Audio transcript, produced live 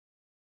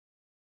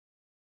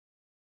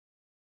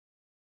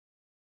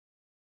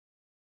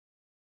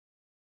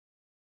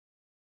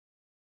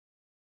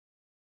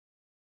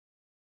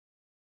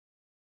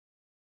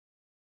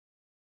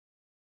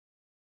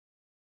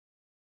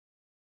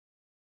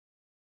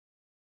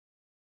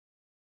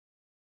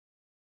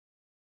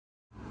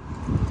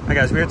Hi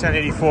guys, we're at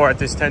 1084 at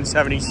this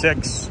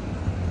 1076.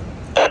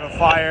 We have a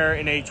fire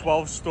in a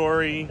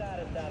 12-story.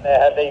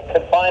 Have they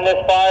confined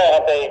this fire?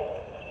 Have they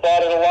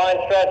started a line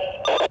stretch?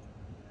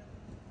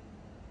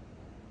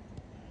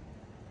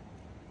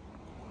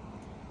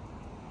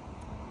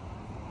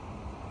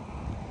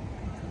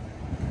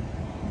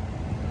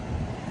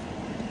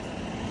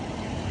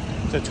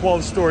 It's a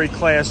 12-story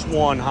Class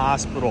 1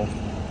 hospital.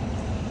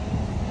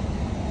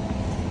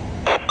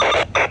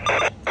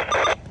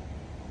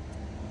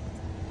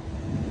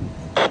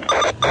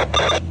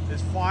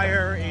 There's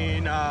fire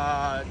in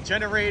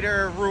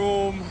generator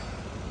room.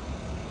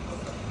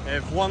 They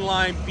have one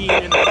line being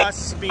in the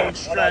process of being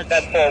stretched.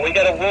 That's four. We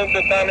got a room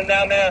determined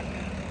down there.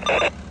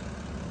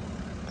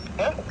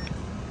 Huh?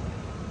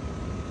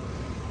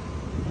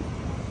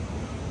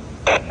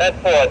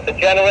 That's four. It's the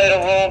generator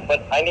room,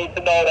 but I need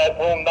to know that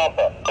room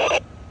number.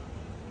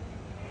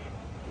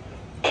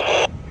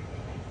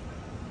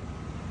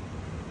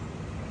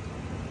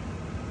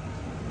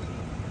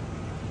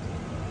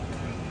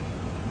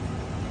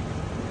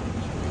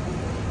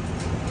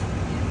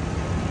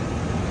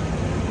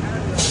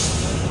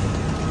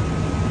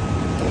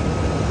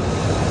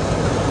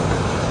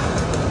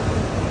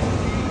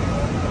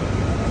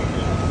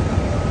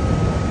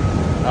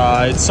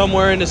 It's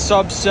somewhere in the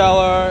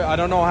sub-cellar. I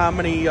don't know how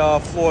many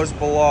floors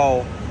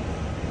below.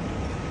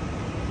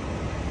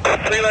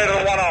 Relay to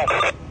the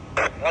 1-0.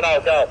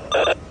 1-0, go.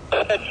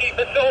 Chief,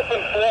 it's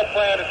open floor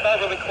plan. It's not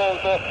really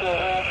closed off to a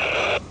room.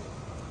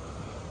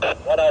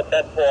 1-0,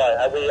 10-4.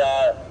 Have we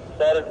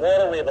started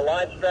water? We have a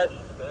line stretch.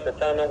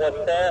 Determine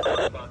what's there.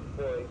 Right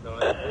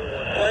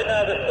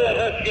now, they're still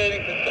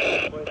investigating.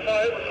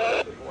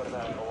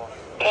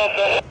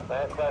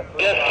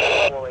 Yes.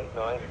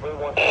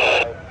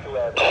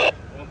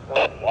 1-0, 10-4.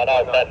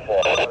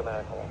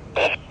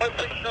 One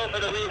quick show for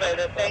the relay.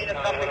 They're saying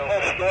there's something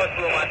called the door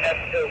room on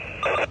F2.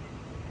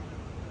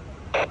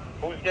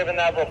 Who's giving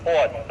that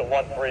report? The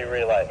 1-3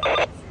 relay.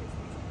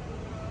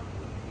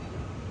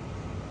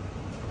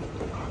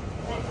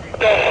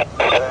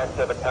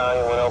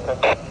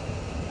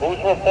 Who's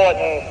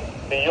reporting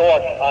New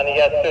York on the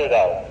S2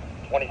 though?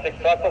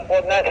 26 truck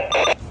reporting that?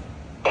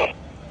 1-3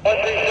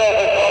 show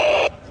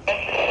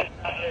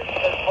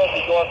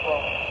the door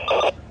room.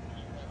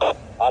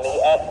 On the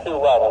S2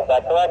 level, is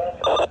that correct?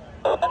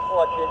 That's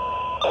what you...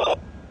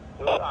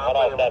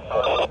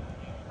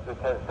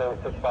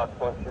 1076 box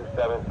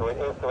 127, so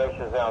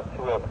installation is now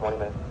 20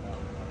 minutes.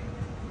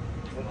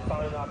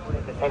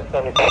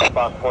 1076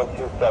 box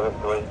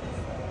 1273.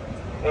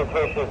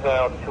 Installation is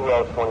now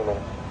 20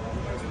 minutes.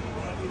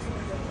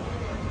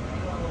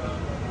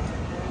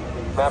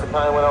 Map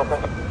time went open.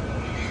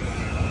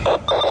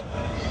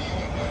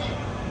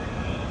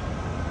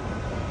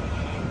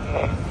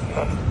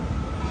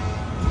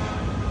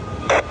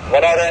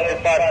 What other engine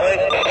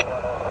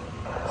 5-3?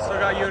 Still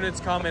got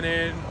units coming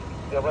in.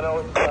 Yeah, but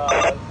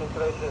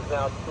installation is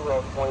now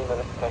 20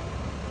 minutes. Okay.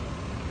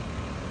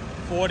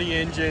 40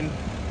 engine.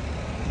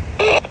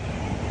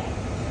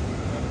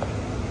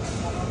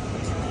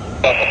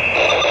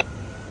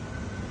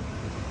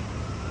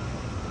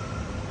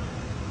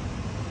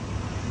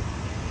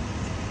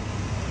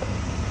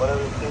 When I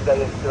received that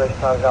installation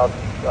time is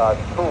now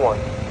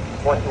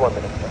 21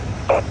 minutes.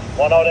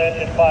 1 out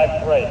engine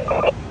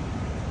 5-3.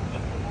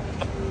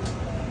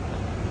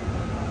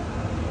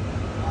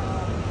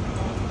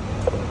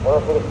 One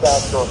for the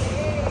staff door.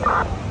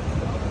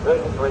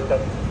 Good, 3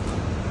 seconds.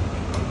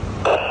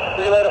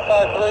 Relay to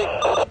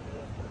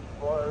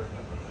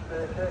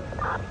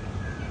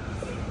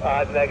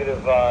 5-3.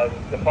 Negative.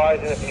 The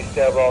fire's in the B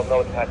stairwell.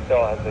 No attack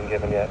cell has been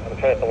given yet. I'm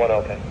trying to 1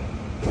 okay.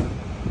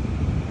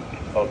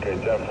 Okay,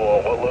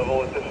 10-4. What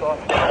level is this on?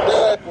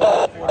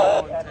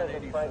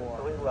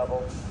 3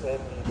 level in the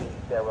B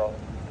stairwell.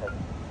 Okay.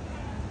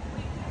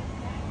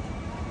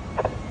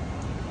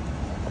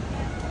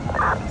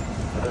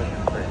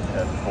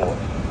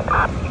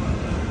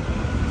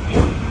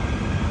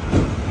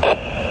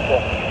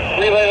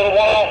 Relay to the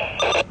 1-0.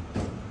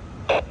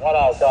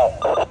 1-0, go.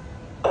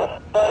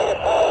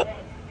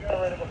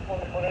 Generator before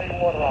we put any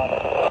water on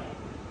it.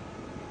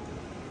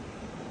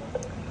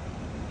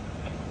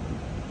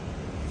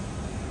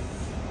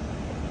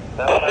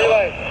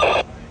 Relay.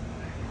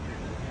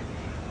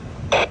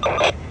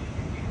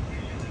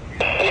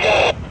 We got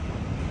it.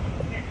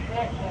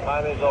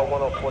 Time is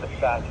 104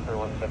 dispatch for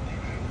 1 second.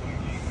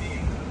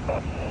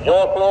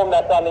 York room,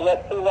 that's on the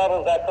S2 level,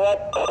 is that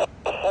correct?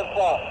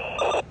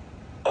 10-4.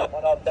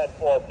 1-0,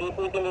 10-4. See if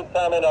we can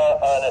determine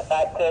an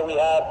attack there we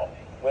have,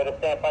 where the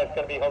standpipe is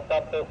going to be hooked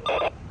up to.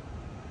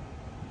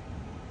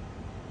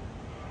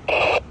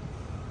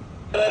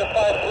 Relay to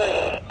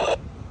 5-3.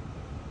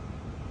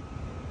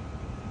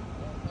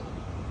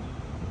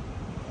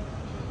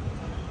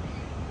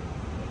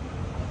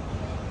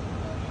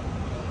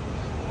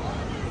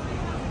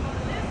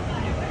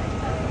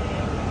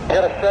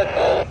 Get a stretch.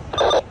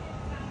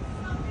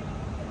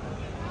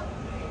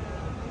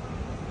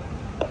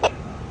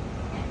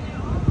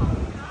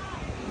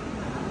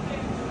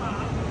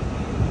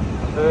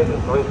 Good,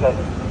 3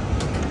 seconds.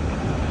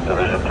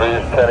 Division 3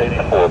 is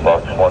 1084,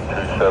 box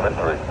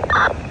 1273.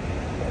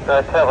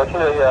 Ted, what's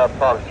your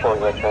problems showing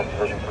that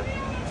Division 3?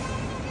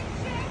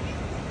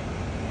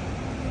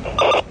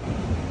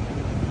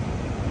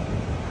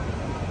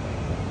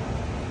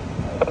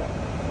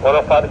 What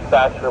about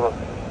dispatch room?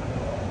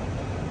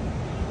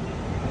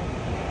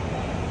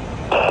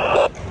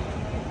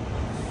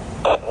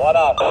 What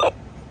up?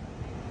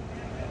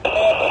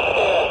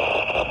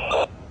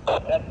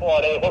 That's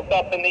what they hooked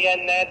up in the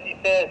end, Nancy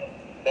says.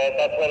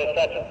 That's where they're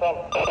stretching from.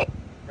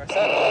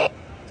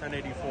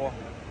 1084.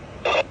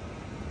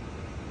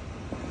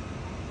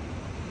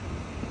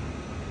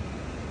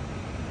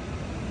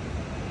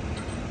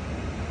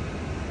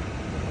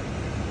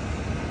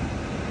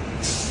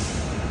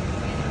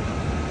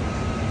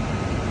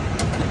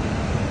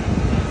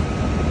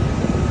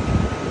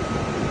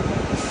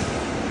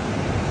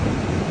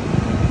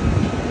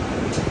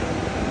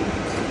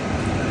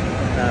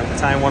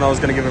 Time when I was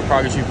going to give a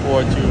progress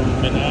report to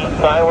Manhattan.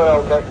 Time went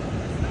okay.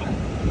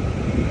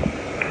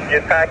 The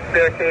attack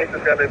staircase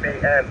is going to be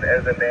N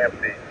as in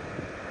Nancy.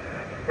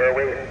 We're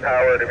waiting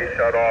power to be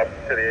shut off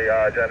to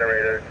the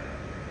generator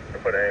to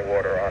put any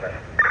water on it.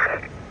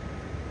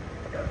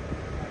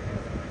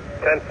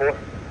 10-4.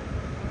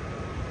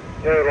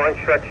 Your line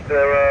stretch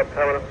there,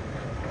 terminal.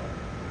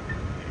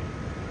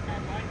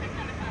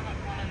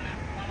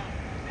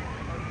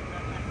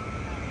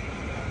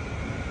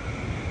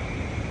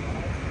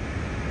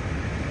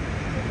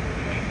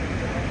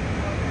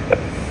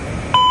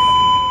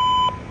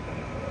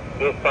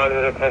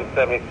 Responding to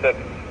 1076,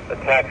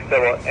 attack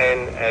Cellar N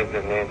as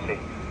in Nancy.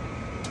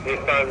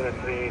 Responding to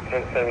the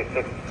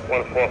 1076,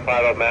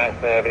 1450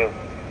 Madison Avenue.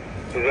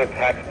 Is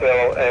attack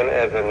Cellar N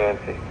as in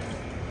Nancy.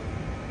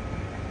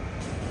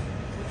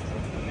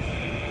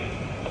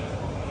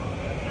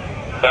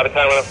 Got a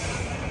time went up.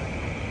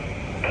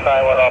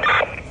 Time went up.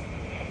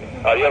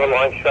 You have a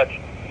line stretch,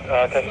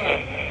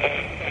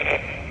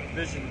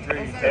 Vision 3.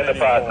 In the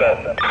process.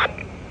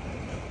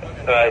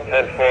 Alright,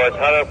 10-4.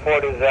 Time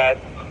report is at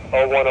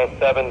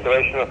 0107,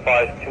 duration of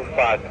flight is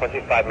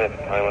 25 minutes of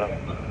time went up.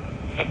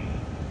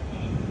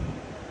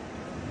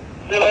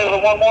 See you later,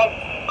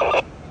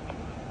 1-1.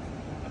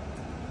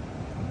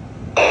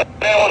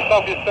 Man, what's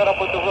up? You set up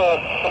with the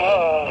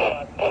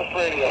post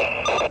radio.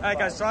 Alright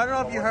guys, so I don't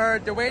know if you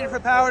heard, they're waiting for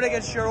power to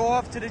get shut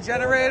off to the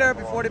generator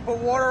before they put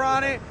water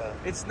on it.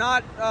 It's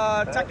not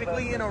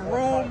technically in a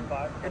room,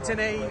 it's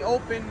in a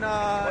open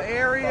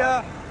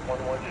area.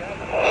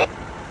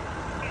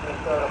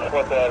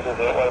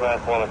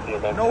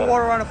 No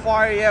water on the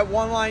fire yet,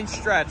 one line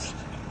stretched.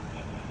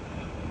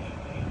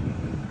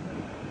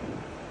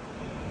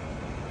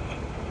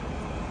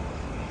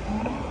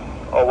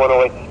 Oh,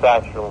 108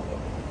 dispatch room.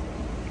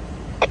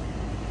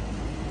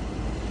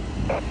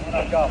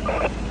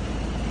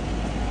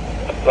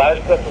 Last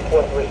step from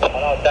 4-3.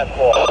 That's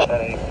 4.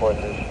 1084 to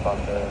respond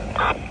there.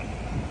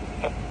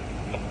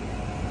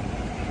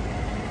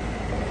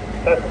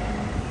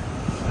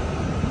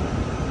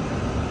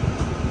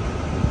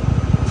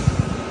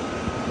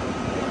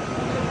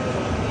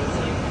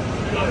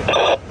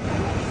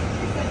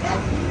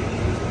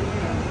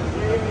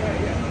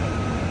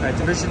 Alright,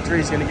 Division 3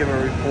 is going to give a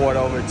report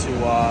over to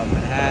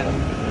Manhattan.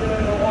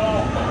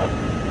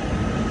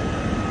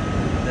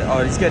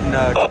 Oh, he's getting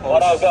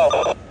What I'll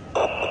go.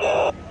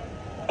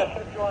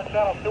 You're on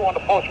channel 2 on the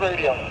post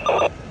radio.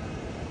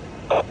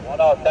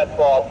 1-0, 10-4.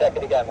 I'll check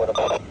it again with him.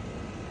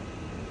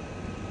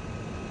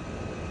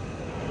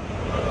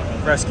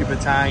 Rescue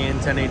Battalion,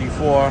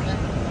 1084.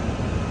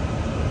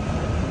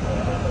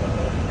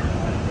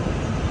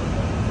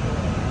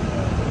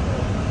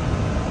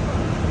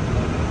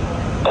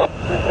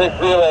 Six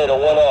relay to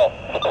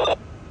 1-0.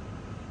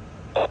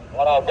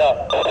 1-0, go.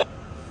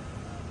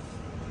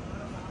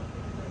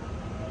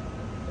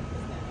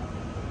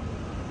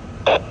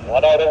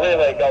 One out of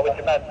relay, go with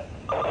your men.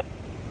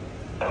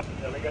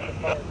 Yeah, we got the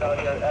phones down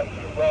here at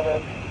F2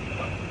 level.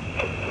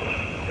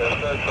 Got a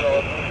third floor,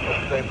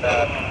 straight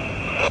back.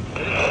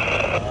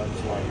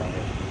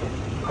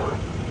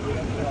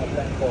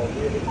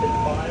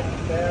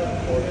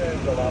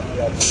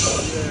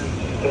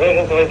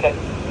 Division 3,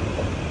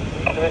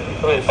 Division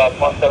 3, about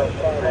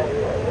 173.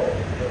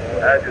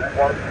 Address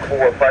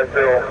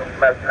 1450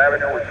 Madison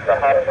Avenue, which is the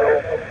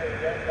hospital.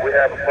 We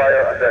have a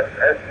fire on the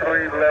S3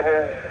 level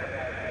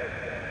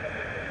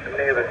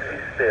near the C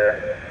stair.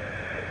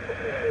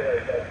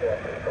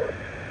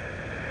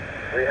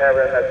 We have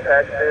an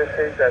attack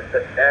staircase at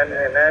the N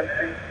in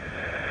Nancy.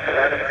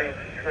 None of these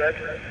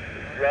stretched,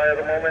 dry at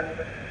the moment.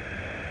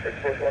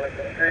 Exposed 1 is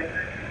the street,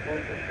 2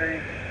 is the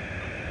street,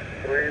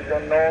 3 is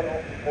unknown,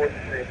 4 is the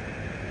street.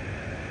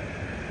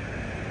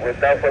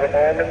 Without for the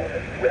moment,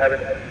 we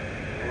haven't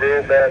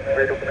real bad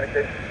radio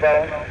communications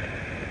found.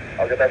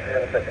 I'll get back to you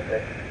in a second,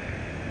 okay?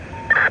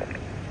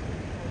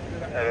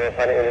 And we're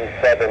finding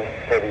 7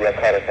 for the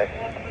car attack.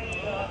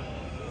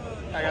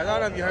 I don't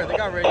know if you heard, they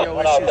got radio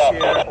issues here.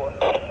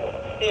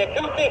 Yeah,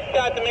 2-6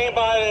 got the main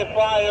body of the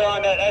fire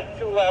on that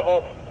S2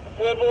 level.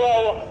 We're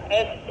below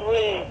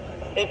S3.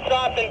 It's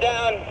dropping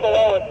down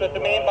below us, but the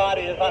main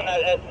body is on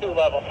that S2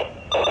 level.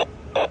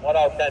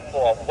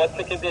 10-4. What's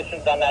the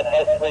conditions on that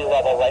S3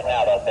 level right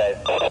now, okay?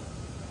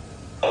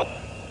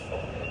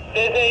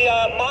 There's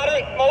a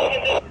moderate smoke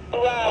condition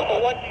throughout,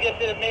 but once you get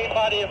to the main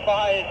body of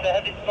fire, it's a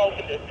heavy smoke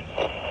condition.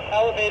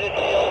 Elevated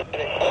field.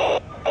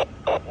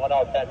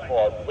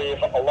 10-4. We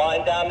have a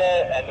line down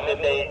there, and did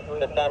they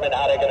determine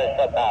how they're going to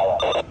shut power?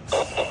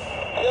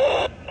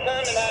 They'll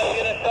determine how they're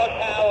going to shut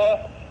power.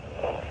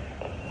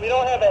 We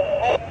don't have a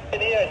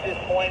engineer at this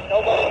point.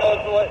 Nobody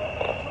knows what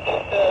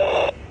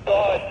the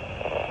guard.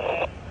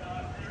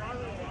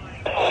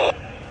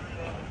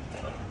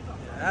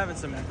 Having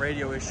some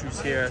radio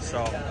issues here,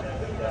 so.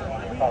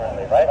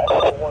 Currently, right?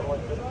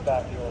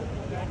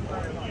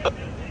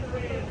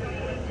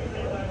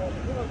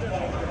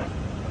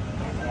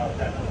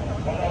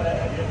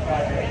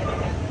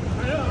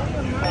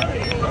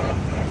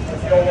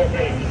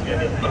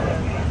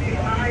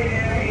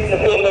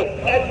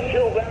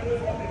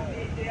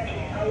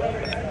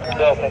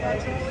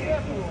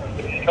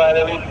 Trying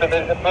to reach the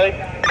visit plate?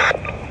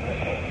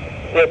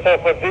 Yes, sir,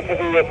 for DPD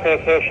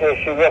communication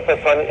issue,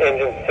 reference on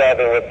engine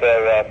 7 with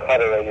their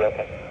cutter radio,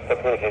 okay, for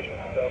communication.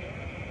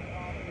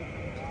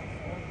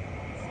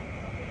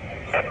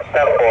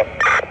 10-4.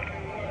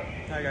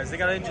 Alright guys, they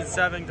got engine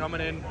 7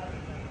 coming in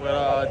with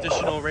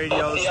additional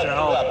radios to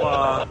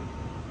help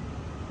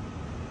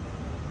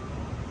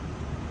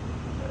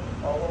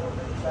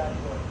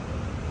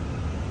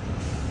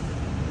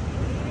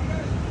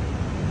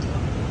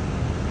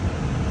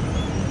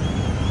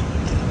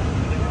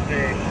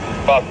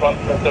About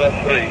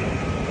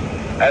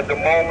 1.3. At the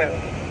moment,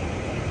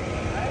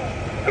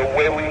 the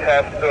way we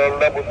have the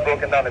levels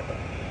broken down is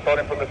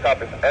starting from the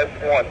top is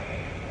S1,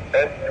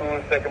 S2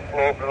 is second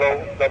floor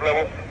below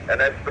sub-level,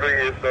 and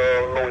S3 is the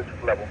lowest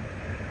level.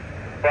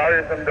 Fire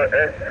is on the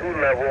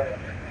S2 level,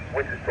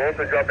 which is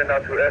also dropping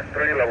down to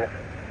S3 level.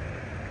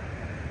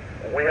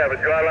 We have a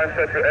dry line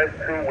set to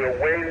S2. We're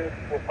waiting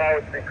for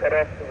power to be cut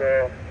off to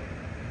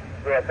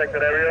the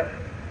affected area.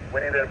 We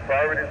need a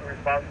priority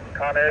response to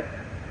Con Ed.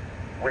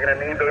 We're going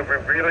to need the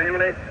rebreather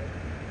unit.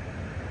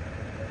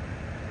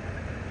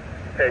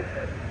 Okay.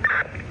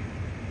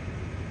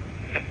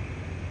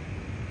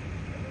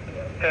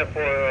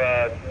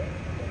 10-4,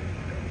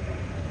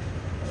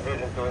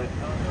 Region 3.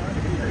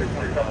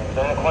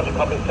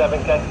 Copy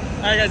 7, 10.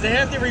 Alright guys, they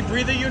have the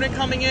rebreather unit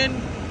coming in.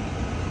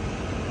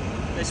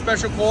 They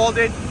special called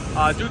it.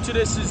 Due to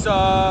this is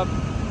a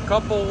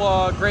couple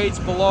grades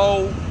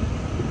below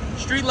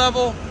street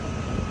level.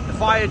 The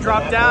fire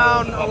dropped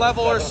down a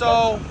level or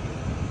so.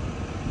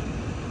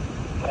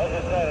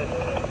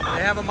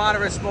 They have a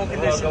moderate smoke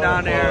condition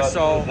down there,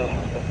 so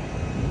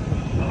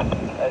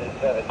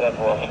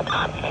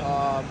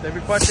they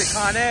requested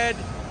Con Ed.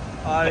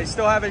 They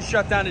still haven't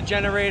shut down the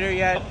generator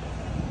yet.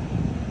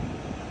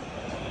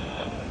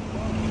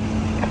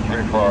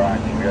 3-4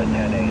 active, we are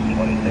 10-8,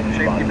 26.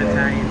 Safety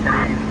Battalion,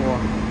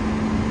 1084.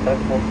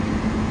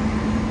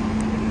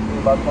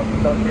 About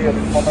 20 at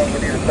this moment, we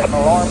need a second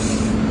alarm.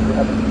 We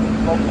have a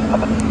smoke.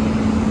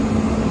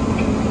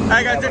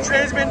 I got the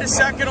transmit the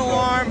second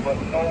alarm.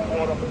 But no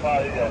water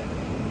fire yet.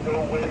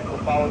 Still waiting for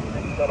power to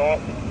be shut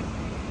off.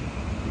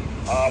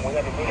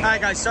 Hi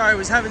guys, sorry, I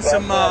was having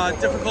some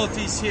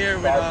difficulties here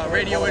with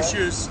radio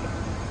issues.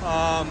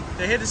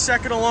 They hit the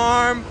second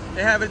alarm.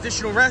 They have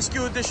additional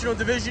rescue, additional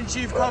division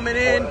chief coming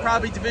in,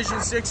 probably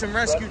division 6 and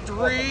rescue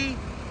 3.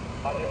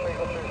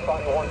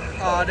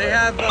 They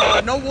have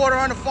no water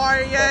on the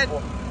fire yet.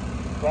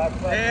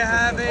 They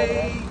have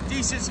a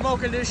decent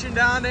smoke condition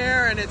down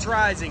there and it's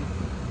rising.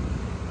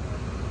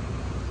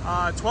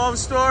 12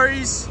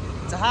 stories,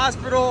 it's a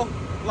hospital,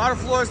 a lot of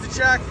floors to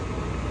check.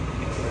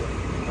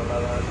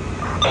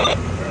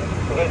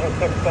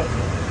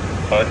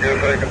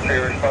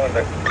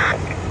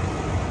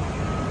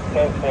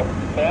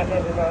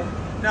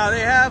 Now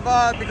they have,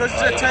 because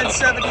it's a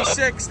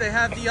 1076, they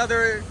have the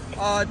other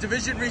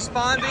division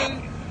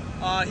responding.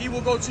 He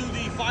will go to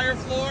the fire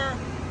floor,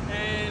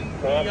 and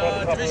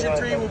the Division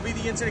 3 will be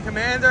the incident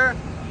commander.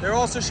 There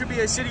also should be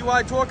a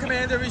citywide tour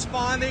commander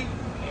responding,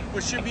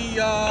 which should be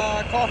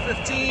call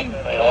 15.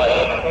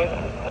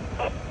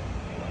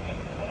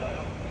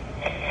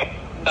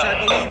 Which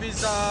I believe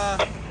is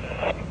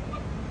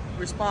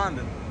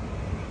responding.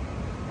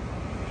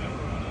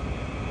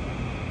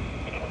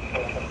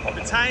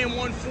 Battalion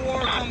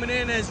 1-4 coming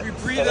in as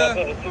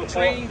Rebreather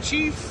training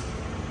chief.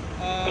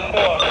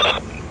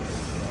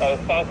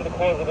 Response to the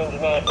cause of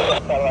engine 9,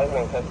 satellite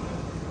 1,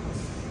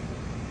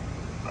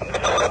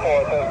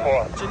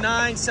 10-4. Engine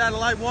 9,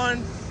 satellite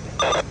 1.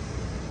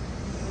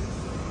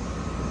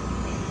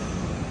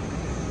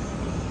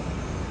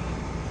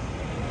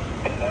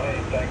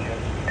 Thank you.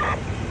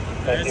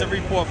 There's a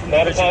report from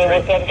Division 3.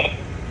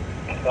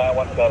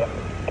 917.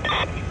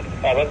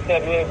 Let's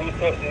have your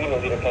resources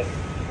emailed, okay?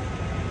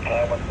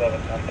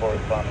 917, I'm for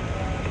responding.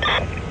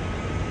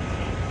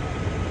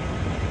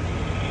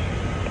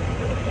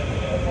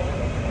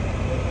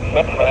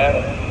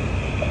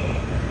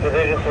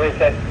 Division 3,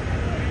 check.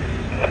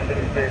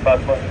 Division 3,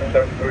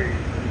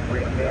 5.33. We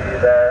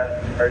need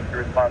emergency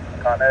response to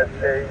Con Ed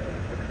stage,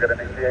 which is going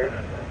to initiate.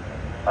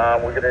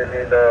 We're going to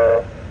need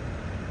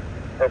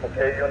Purple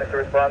K unit to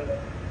respond.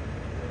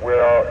 We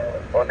are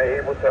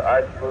unable to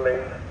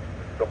isolate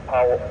the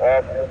power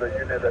off to the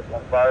unit that's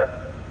on fire.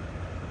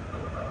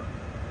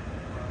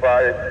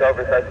 Fire itself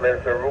is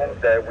isolated to a room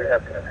that we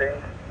have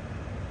contained.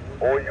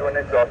 All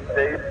units are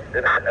safe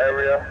in an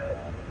area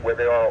where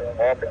they are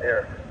off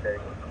air. Okay.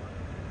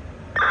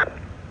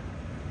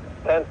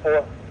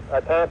 10-4.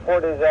 Time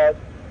report is at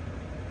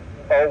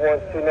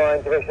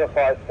 0129, duration of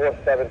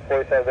 547,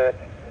 47 minutes.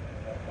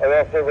 Are you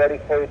also ready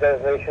for your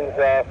designations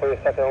for your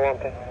second alarm?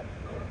 Okay.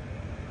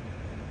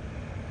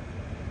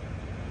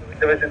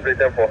 Division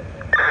 310-4.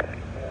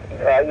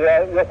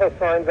 You also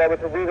signed with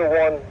the Reader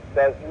 1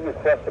 that you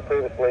requested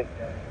previously.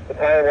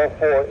 Battalion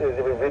 14 is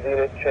the Revision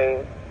Unit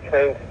trained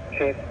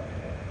chief.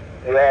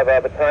 You have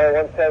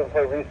Battalion 17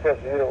 for Resource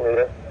Unit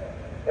Leader.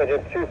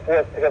 Engine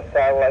 24 pick up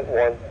Satellite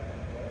 1.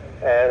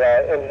 And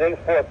Engine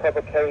 84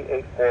 Purple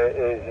K84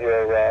 is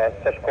your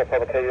Section Corps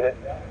Purple K unit.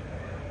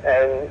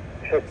 And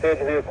should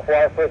staging be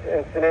required for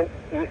this incident,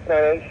 East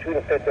 98 Street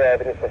and 5th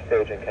Avenue for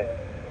staging, okay?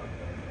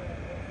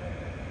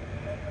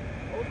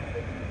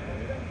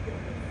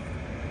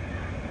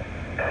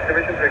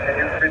 Division 3, can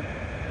you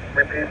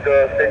repeat the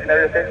station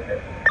area, please?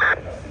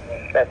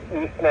 That's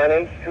East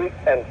 98 Street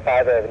and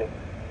 5th Avenue.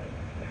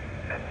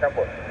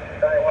 10-4.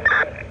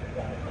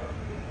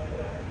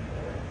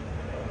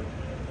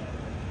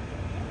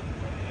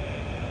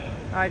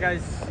 Alright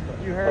guys,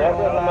 you heard all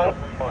that.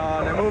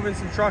 They're moving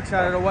some trucks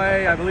out of the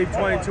way. I believe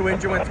 22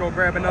 engine went to go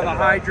grab another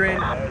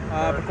hydrant.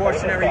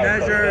 Precautionary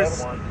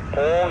measures.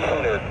 All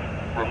units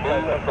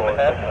removed from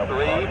S3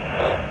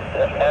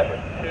 to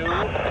S2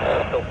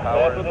 until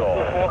power is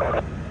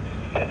off.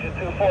 Engine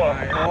 24.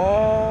 Alright,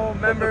 all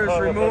members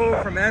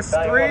removed from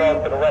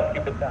S3 to the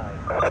rescue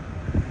battalion.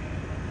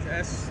 to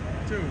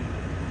S2.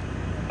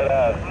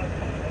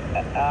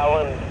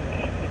 Alan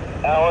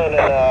and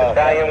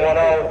Battalion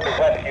 10 to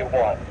rescue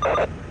 1.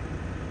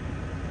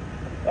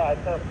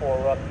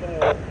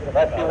 10-4,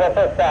 Rescue, what's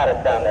our status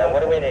down there?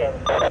 What do we need?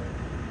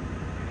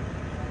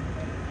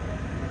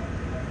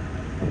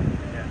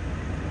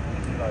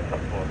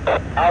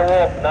 Our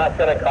wolf not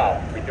going to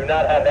come. We do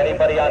not have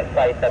anybody on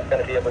site that's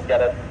going to be able to get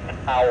us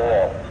our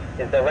wolf.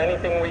 Is there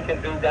anything we can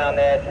do down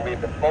there to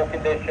read the smoke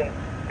conditions,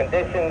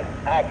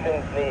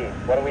 actions, needs?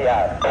 What do we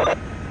have?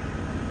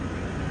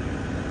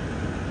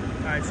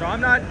 Alright, so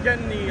I'm not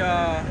getting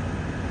the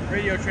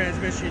radio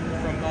transmission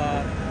from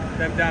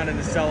them down in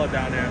the cellar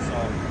down there,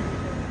 so.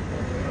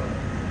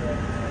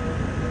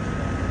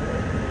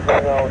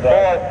 Boys,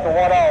 to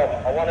 10,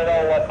 I want to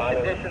know what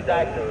conditions,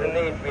 actions, and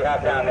needs we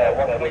have down there.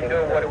 What can we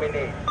do? What do we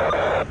need?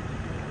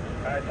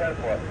 Alright,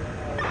 10-4.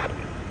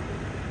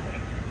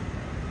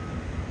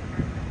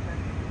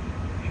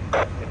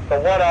 So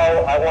 10,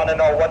 I want to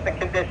know what the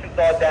conditions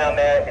are down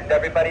there. Is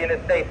everybody in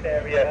a safe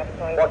area?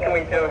 What can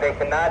we do? They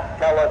cannot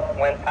tell us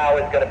when power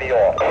is going to be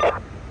off.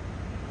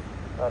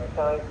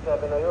 Battalion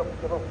 7, are you able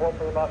to report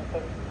for your last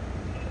thing?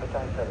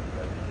 Battalion 7.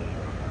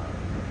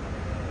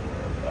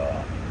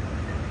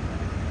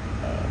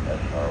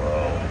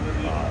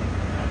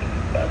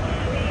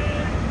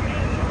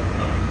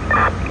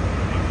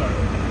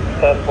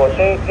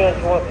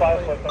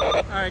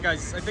 Alright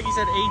guys, I think he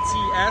said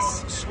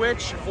ATS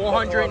switch,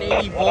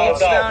 480 volts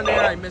down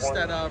there. I missed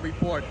that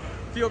report.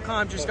 Field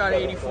comm just got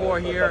 84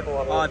 here.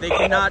 They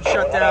cannot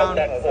shut down.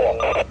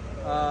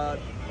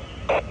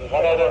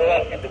 One over the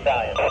rescue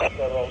battalion.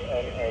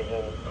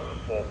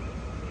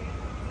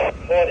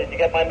 Sir, did you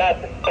get my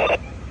message?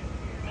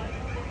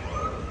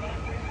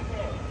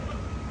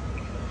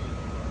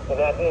 So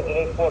that's engine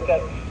 84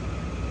 check.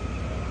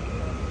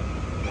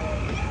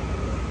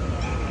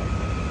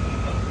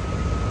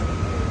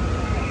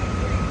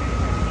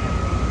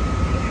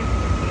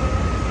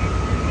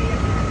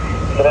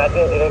 So that's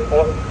engine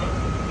 84.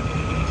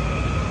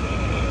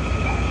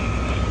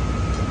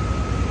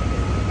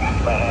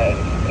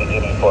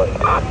 Engine 84.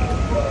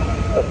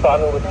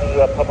 Responding with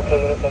the public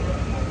unit.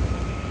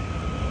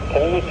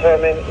 Can you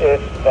determine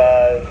if a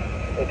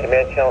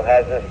command channel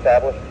has been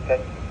established? Okay.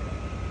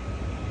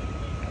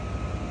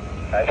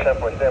 I said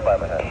for standby,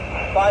 my head.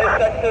 Fire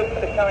sector,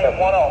 battalion 10.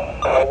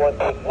 10,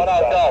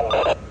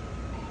 go.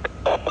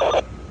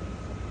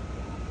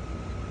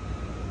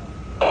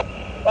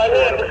 Right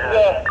here, this is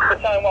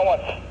battalion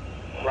 11.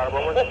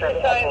 This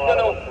battalion's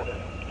going to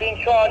be in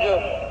charge of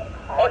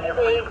S3.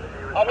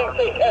 I'm going to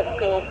take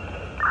S2.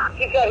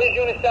 He's got his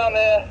units down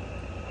there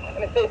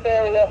in a safe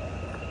area.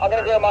 I'm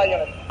going to grab my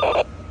units.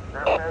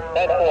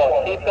 That's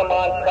 4. Keep them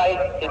on site.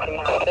 Keep them in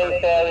a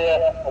safe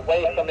area,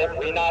 away from it.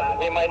 We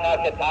might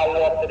not get power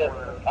off to this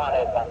Con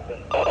Ed.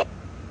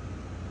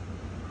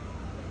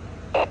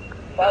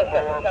 5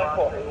 seconds,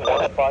 10-4.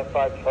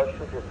 155 Church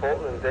Street, report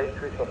and date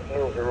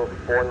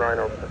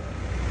 3-04906.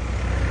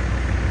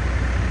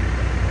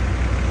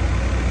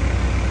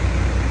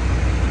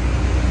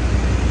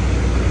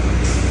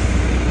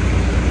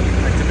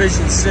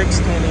 Division 6,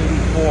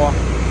 1084.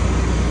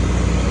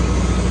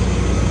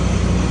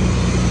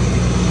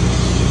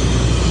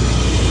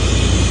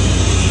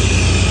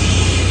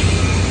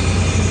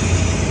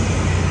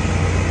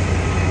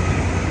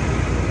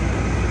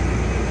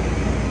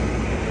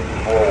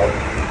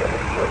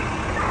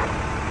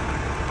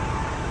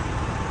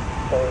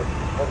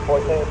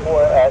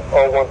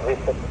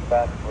 1136 is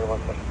back.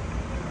 316.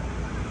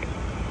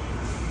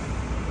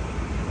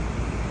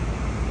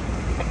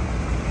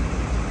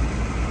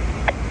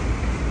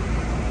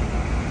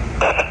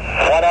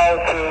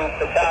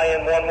 102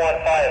 Battalion 11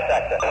 Fire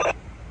Sector.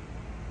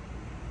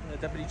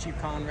 Deputy Chief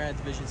Conrad,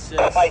 Division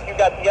 6. Mike, you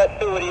got the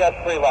S2 or the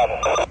S3 level?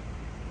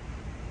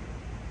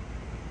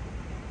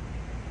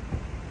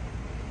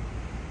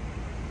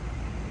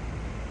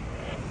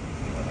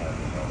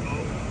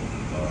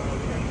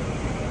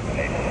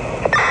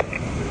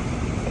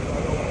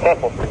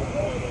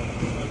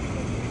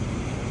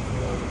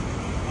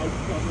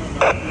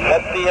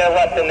 Let's see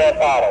what's in their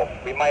bottle.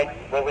 We might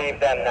relieve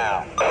them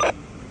now.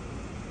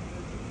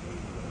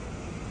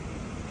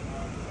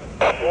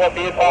 Well,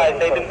 be advised,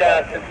 they've been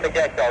down since the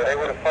get-go. They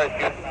were the first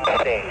used to the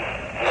scene.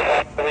 We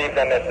won't relieve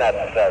them if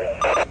necessary.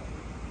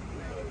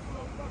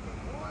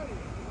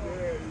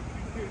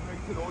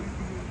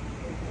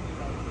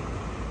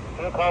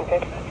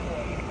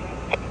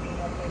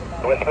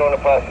 We're still in the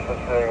process of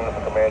seeing if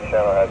the command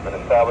channel has been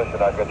established,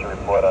 and I'll get your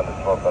report on the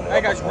smoke on the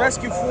Hey guys,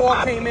 Rescue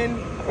 4 came in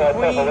from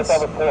Queens.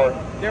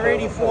 They're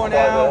 84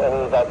 now.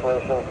 Any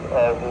evacuations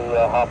of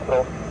the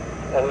hospital,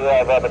 and we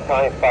have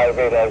Battalion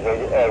 58 as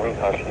a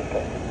recon chief.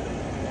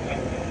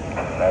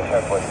 That's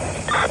her point.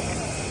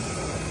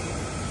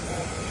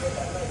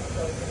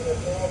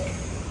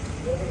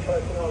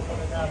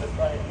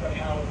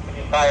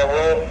 Fire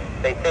room.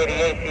 They say the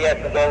ACS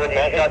is already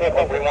shut,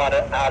 but we want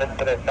to add it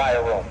to the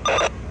entire room.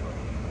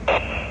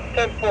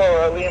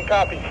 10-4, Liam,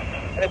 copy.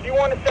 And if you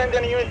want to send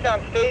any units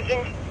down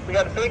staging, we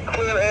got a big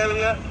clear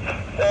area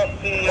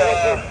off the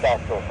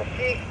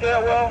C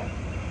stairwell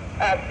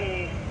at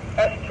the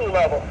S2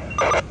 level.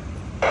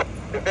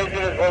 Division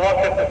is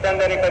reluctant to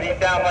send anybody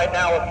down right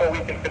now until we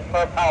can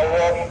confirm power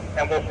off,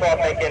 and we'll start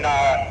making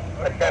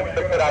attempts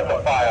to put out the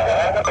fire.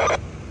 Right?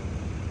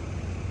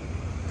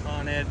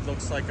 Con Ed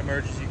looks like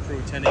emergency crew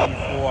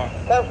 1084.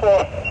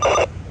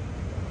 10-4.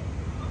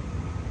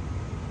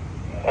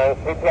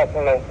 And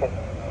reflecting message.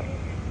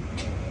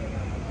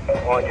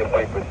 On your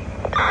papers.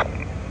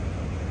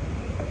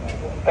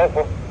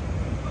 Pencil.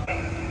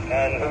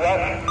 And who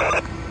else?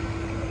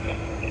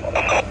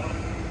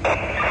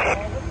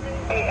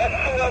 The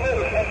S2 level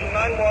is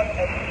S91,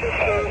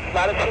 S22,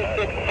 latitude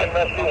 6, and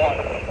rescue 1.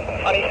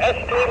 On the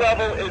S3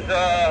 level is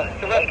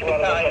the rescue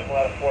battalion.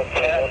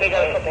 Yeah, they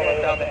got a couple of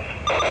them down there.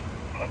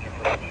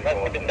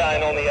 Rescue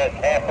battalion only has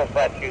half of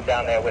rescue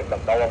down there with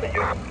them, no other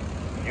unit.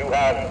 You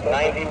have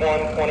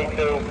 91,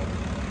 22,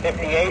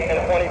 58, and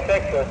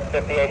 26, or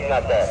 58's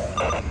not there.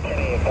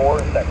 4,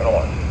 second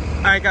one.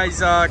 Alright guys,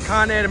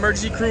 Con Ed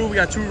emergency crew, we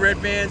got 2 red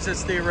vans,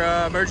 that's their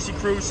emergency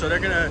crew, so they're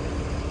gonna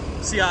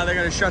see how they're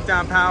gonna shut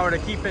down power. They're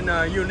keeping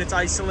units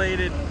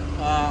isolated,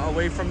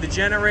 away from the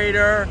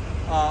generator,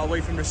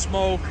 away from the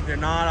smoke. They're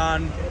not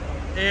on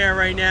air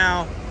right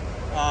now.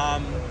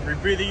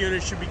 Rebreather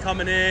unit should be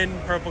coming in,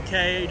 Purple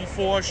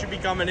K84 should be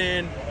coming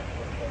in,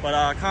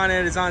 but Con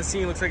Ed is on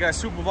scene. Looks like a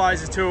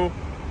supervisor too,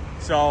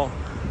 so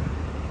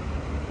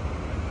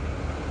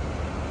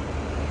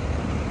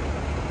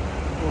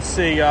we'll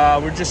see.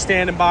 We're just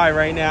standing by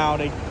right now.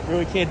 They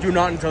really can't do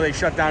nothing until they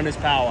shut down this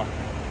power.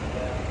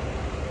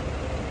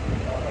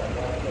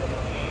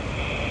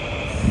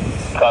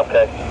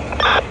 Okay.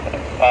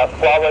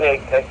 Squad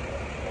 1-8,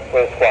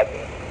 where's squad?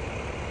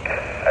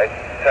 I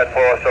said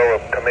for also a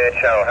command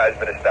channel has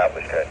been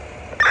established, okay?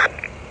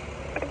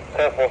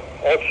 Careful.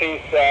 All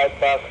chiefs at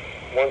box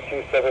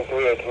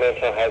 1273, a command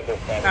channel has been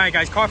established. Alright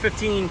guys, car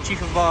 15,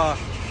 chief of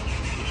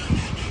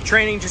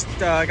training, just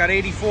got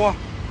 84.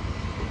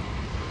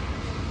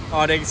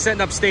 They're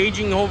setting up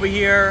staging over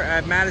here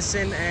at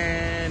Madison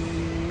and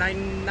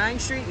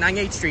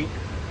 98th Street.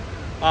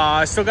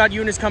 Still got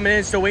units coming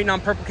in, still waiting on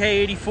Purple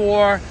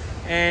K84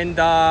 and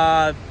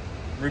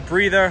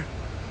Rebreather.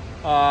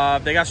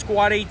 They got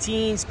Squad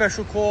 18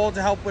 special call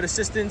to help with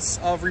assistance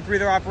of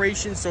Rebreather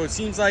operations, so it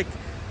seems like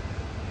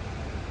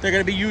they're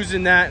going to be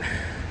using that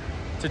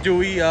to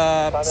do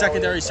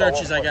secondary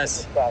searches, I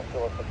guess. Box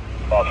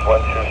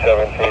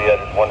 1273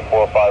 at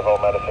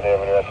 1450 Madison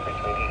Avenue, that's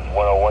between East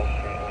 101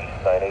 Street and East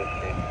 98th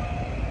Street.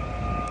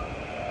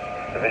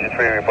 Division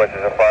 3 reports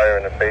there's a fire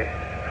in the base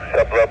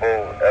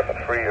sub-level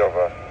F3 of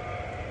a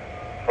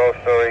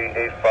 12-story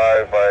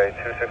 85 by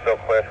 260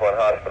 Class 1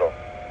 hospital.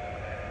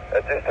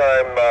 At this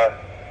time,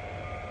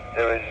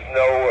 there is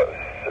no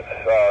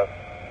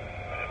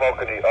smoke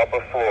in the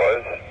upper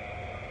floors.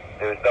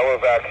 There's no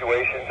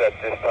evacuations at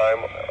this time.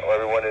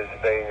 Everyone is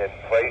staying in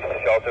place,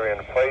 sheltering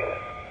in place.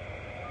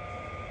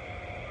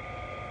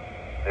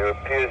 There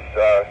appears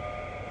to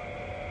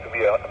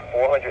be a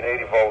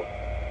 480-volt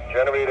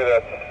generator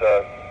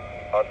that's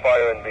on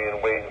fire and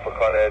being waiting for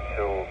Con Ed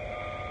to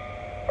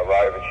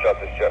arrive and shut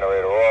this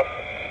generator off.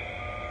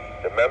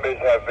 The members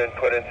have been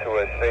put into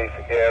a safe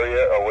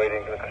area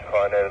awaiting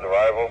Con Ed's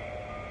arrival,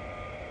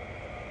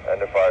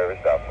 and the fire is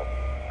doubtful.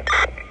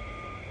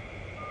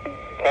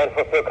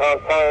 10-4 Con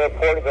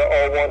reporting to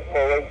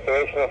 0148.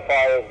 Duration of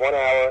fire is 1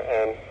 hour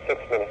and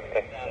 6 minutes.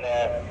 Okay. Down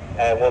there,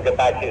 and we'll get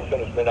back to you as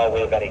soon as we know we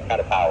have any kind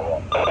of power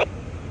off.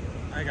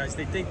 Alright guys,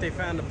 they think they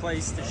found a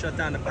place to shut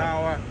down the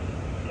power.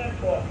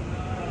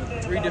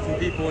 3 different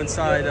people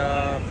inside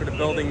for the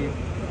building.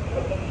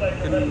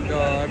 And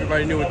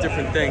everybody knew a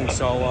different thing,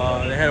 so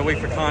they had to wait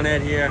for Con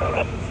Ed here.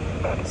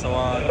 So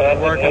they're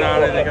working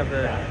on it. They got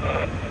the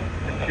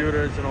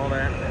computers and all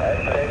that.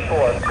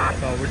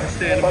 So we're just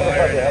standing by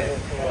right now.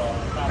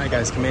 Alright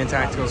guys, Command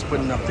Tactical's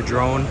putting up the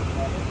drone.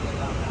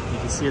 You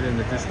can see it in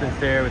the distance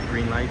there with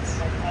green lights.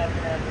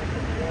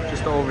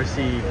 Just to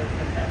oversee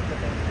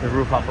the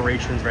roof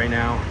operations right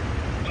now.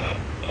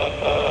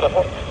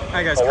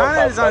 Alright guys, Con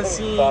Ed is on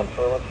scene.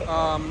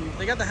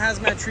 They got the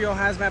hazmat trio,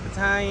 hazmat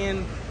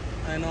battalion,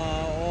 and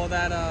all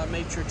that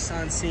matrix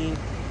on scene.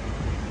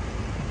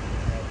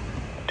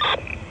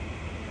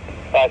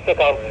 Stick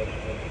on.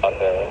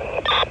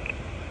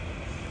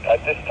 At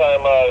this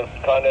time,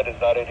 Con Ed is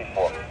not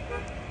 84.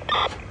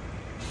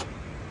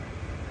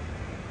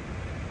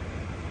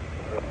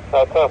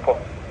 Temple.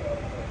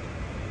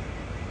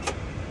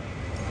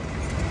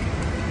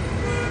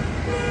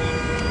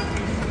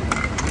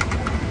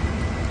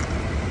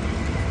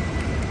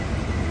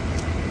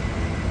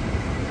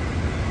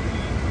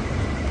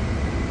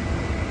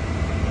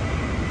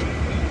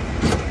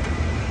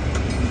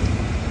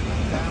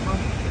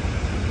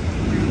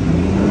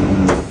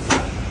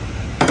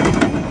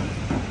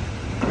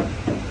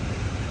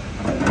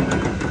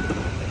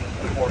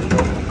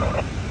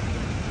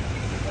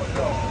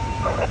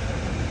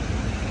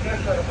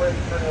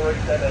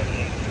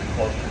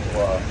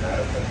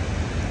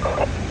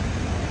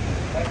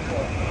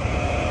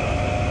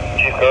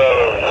 Chief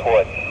Guerrero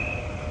reports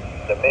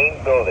the main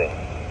building,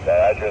 the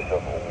address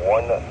of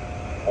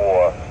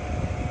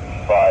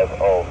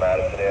 1450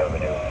 Madison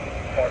Avenue.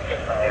 The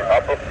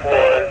upper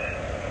floors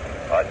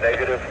are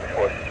negative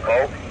for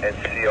smoke and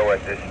CO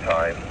at this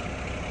time.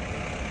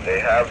 They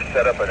have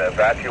set up an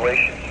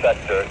evacuation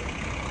sector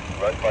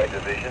run by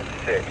Division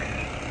 6.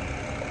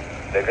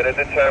 They're going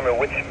to determine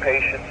which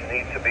patients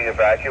need to be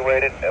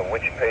evacuated and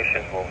which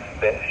patients will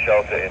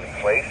shelter in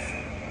place.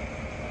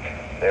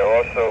 They're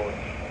also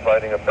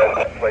finding a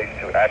better place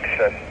to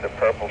access the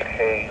Purple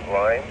K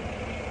line,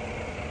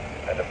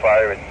 and the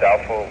fire is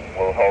doubtful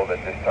will hold at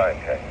this time,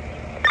 Ken.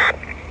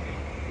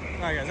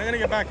 Alright guys, I'm going to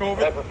get back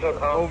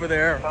over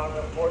there.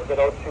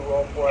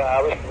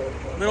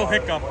 Little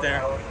hiccup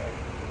there.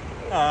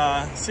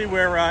 See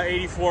where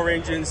 84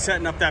 engines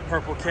setting up that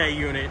Purple K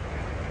unit.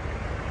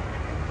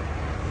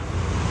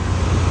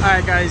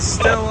 Alright guys,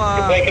 still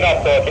You're breaking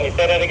up though. Can you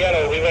say that again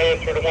or relay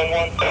it through the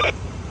 1-1?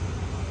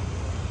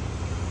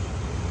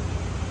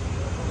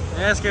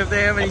 ask if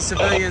they have any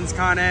civilians,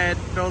 Con Ed,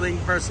 building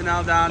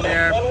personnel down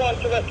there. 1-1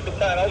 to the rest of the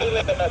time. I'll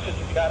relay the message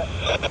if you got it.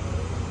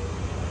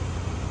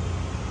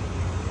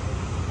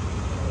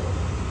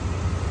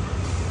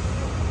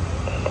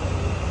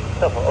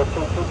 Oh,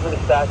 two to the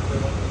stack.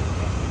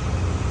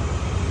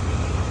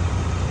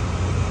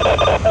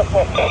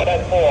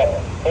 10-4.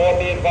 All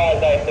be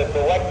advised that the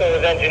director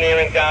of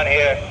engineering down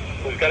here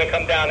who's going to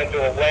come down and do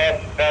a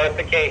last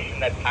verification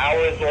that power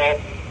is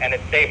off and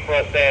it's safe for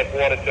us to add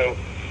water to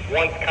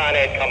once Con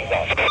Ed comes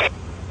up.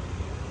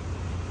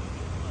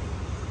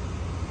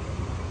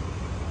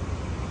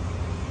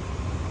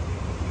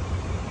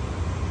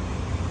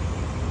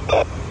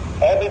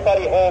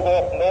 Everybody hold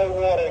off, no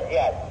water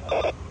yet.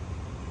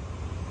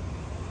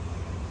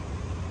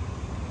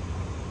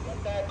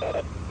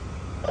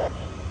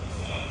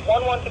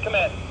 1-1 to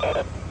command.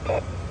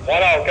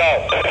 1-0,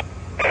 go.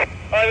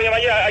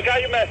 Alright, yeah, I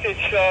got your message.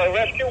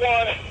 Rescue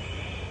 1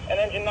 and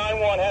Engine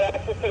 9-1 had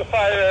access to the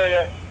fire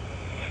area.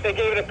 They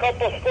gave it a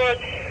couple of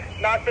squirts,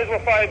 knocked visual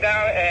fire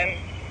down, and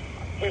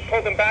we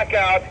pulled them back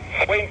out,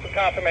 waiting for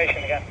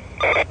confirmation again.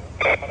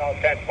 1-0,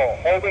 10-4.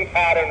 Holding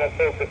pattern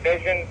until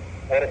division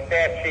or the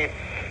staff chief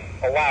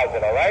allows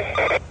it, alright?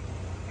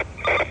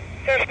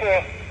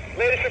 10-4.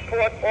 Latest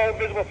report, all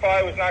visible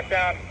fire was knocked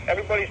down.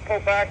 Everybody's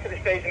pulled back to the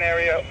staging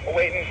area,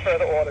 awaiting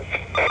further orders.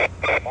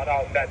 1-0,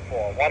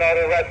 10-4. 1-0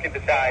 to the rescue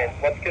battalion.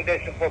 What's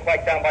conditions look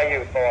like down by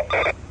you, Thor?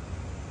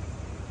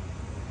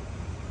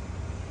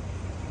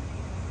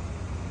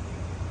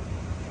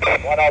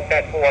 1-0,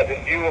 10-4. Do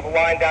you have a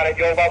line down at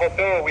your level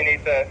too, or we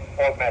need to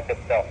augment it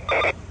still?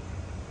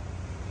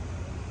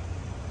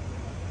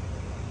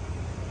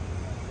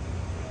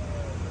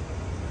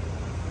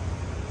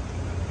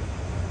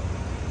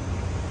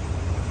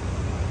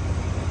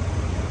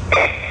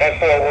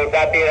 10-4, will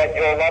that be at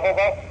your level,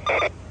 though?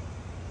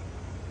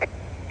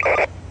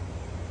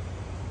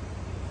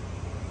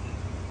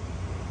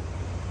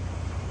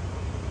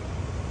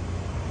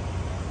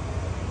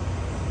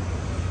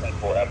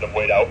 10-4, have them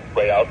wait out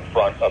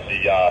front of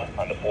the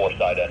on the 4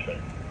 side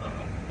entrance.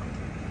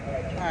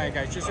 Alright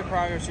guys, just a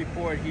progress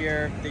report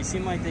here. They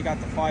seem like they got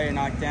the fire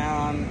knocked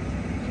down,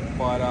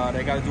 but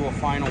they got to do a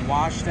final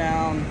wash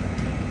down.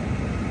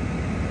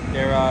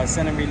 They're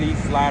sending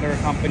relief ladder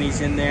companies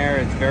in there.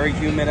 It's very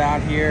humid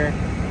out here.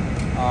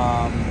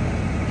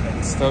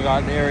 Still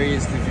got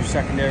areas to do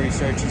secondary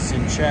searches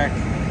and check.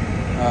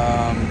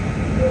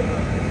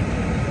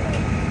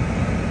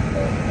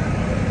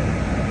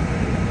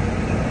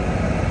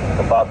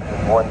 The box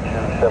is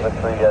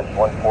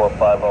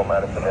 1273-1450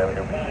 Madison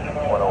Avenue,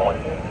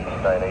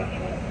 10198.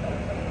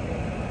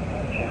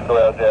 Chief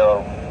Cellar,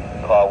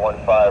 car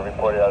 15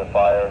 reported out of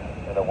fire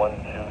in a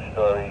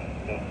 1-2-story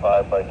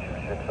 85 by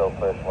 260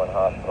 Class 1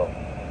 hospital.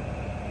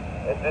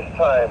 At this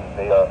time,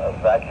 they are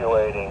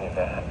evacuating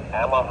the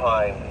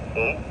Anaheim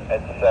 8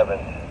 and 7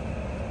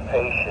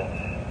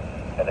 patients,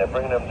 and they're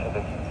bringing them to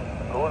the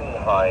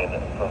Guggenheim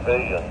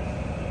Pavilion.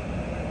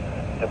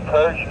 The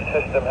purge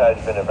system has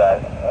been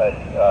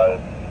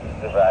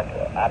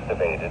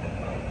activated.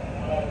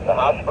 The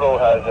hospital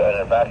has an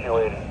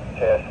evacuated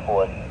task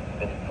force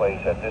in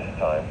place at this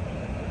time.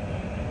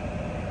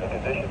 The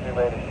conditions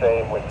remain the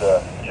same with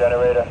the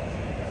generator,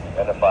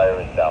 and the fire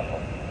is doubtful.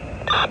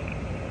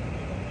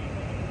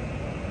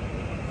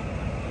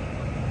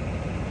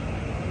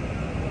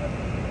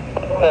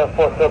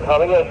 Transport still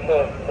coming. Can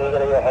you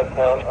get a head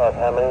count of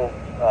how many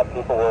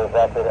people were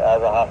evacuated out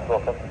of the hospital?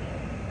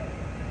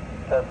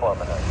 10-4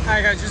 minutes.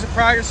 Alright guys, just a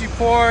progress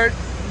report.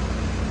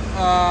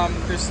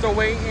 They're still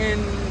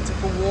waiting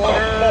for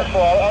water.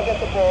 I'll get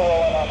the ball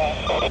rolling on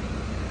that.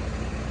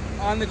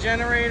 On the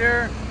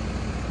generator.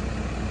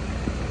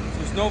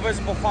 There's no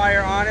visible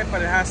fire on it,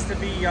 but it has to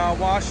be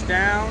washed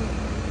down.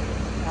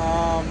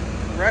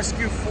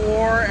 Rescue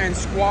 4 and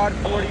Squad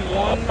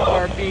 41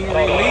 are being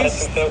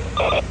released.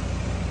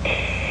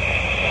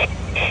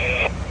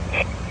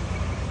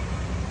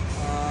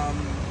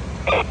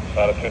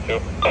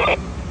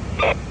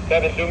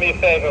 Kevin, do me a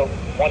favor.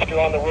 Once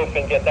you're on the roof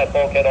and get that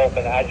bulkhead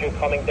open, as you're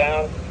coming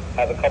down,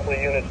 have a couple of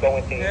units go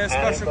into the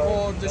Special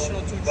call,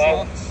 additional 2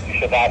 trucks. You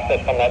should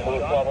access from that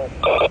roof level.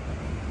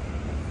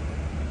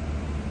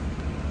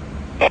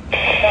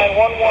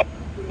 911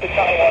 to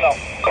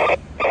 910.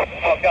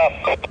 Fuck up.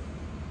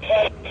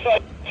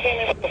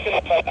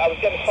 I was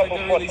getting trouble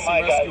for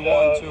my guys.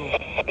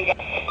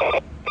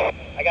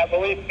 I got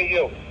relief for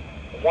you.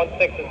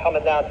 1-6 is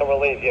coming down to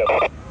relieve you.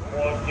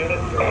 Unit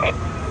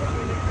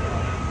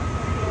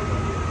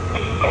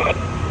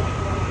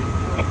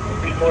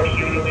 3-4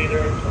 unit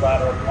leader,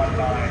 lateral 19.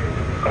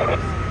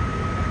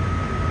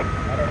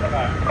 Lateral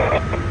 9.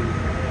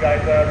 You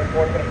guys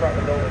report to the front of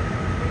the building.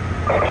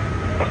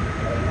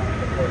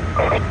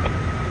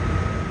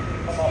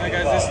 Alright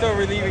guys, they're still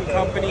relieving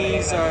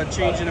companies,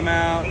 changing them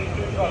out.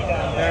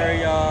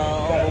 Very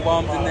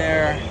overwhelmed in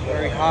there,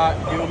 very hot,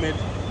 humid.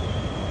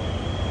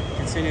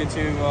 Continue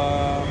to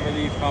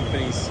relieve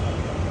companies.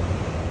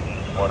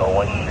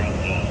 101 Street,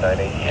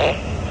 918.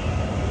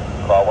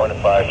 Car 15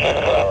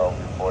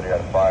 reported out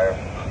of fire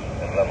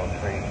in level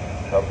 3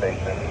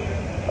 sub-basement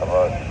of a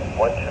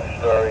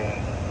 1-2-story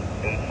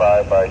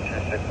 85 by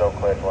 260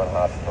 Class 1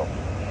 hospital.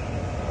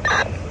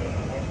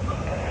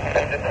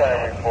 At this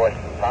time report,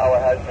 power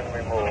has been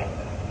removed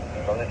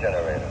from the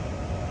generator.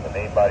 The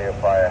main body of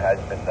fire has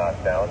been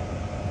knocked down.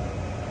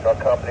 Truck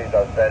companies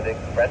are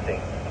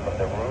renting from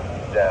the roof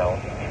down.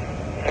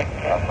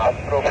 A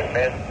hospital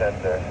command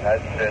center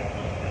has been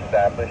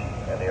established,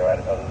 and they are at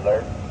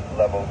alert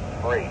level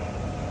 3.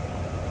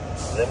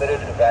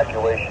 Limited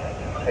evacuation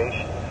to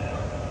patients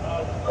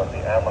from the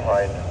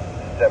Anaheim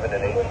 7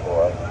 and 8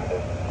 floor to the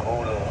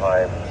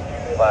Guggenheim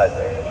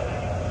Plaza.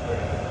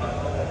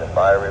 And the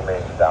fire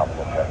remains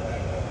doubtful.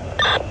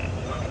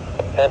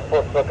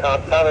 10-4 for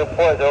compound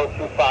report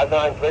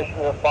 0259, duration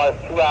of fire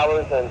 2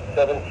 hours and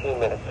 17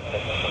 minutes.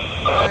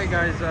 Alright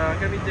guys,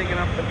 gonna be digging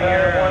up the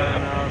beer,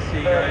 and I'll see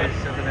you guys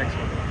at the next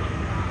one.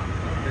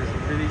 There's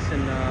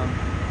releasing the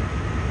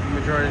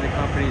majority of the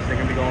companies. They're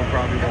gonna be going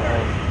probably go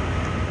home.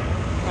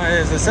 Alright,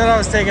 as I said, I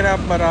was taking up,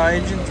 but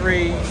Engine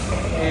 3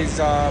 is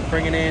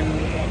bringing in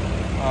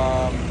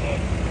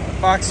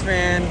Fox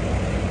fan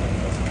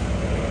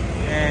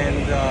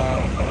and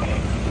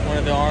one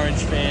of the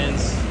orange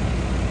fans.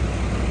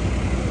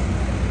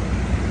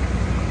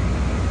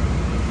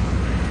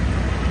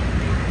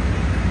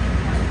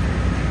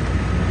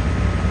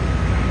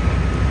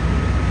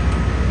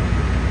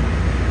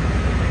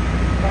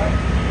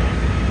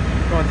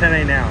 Going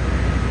 10A now.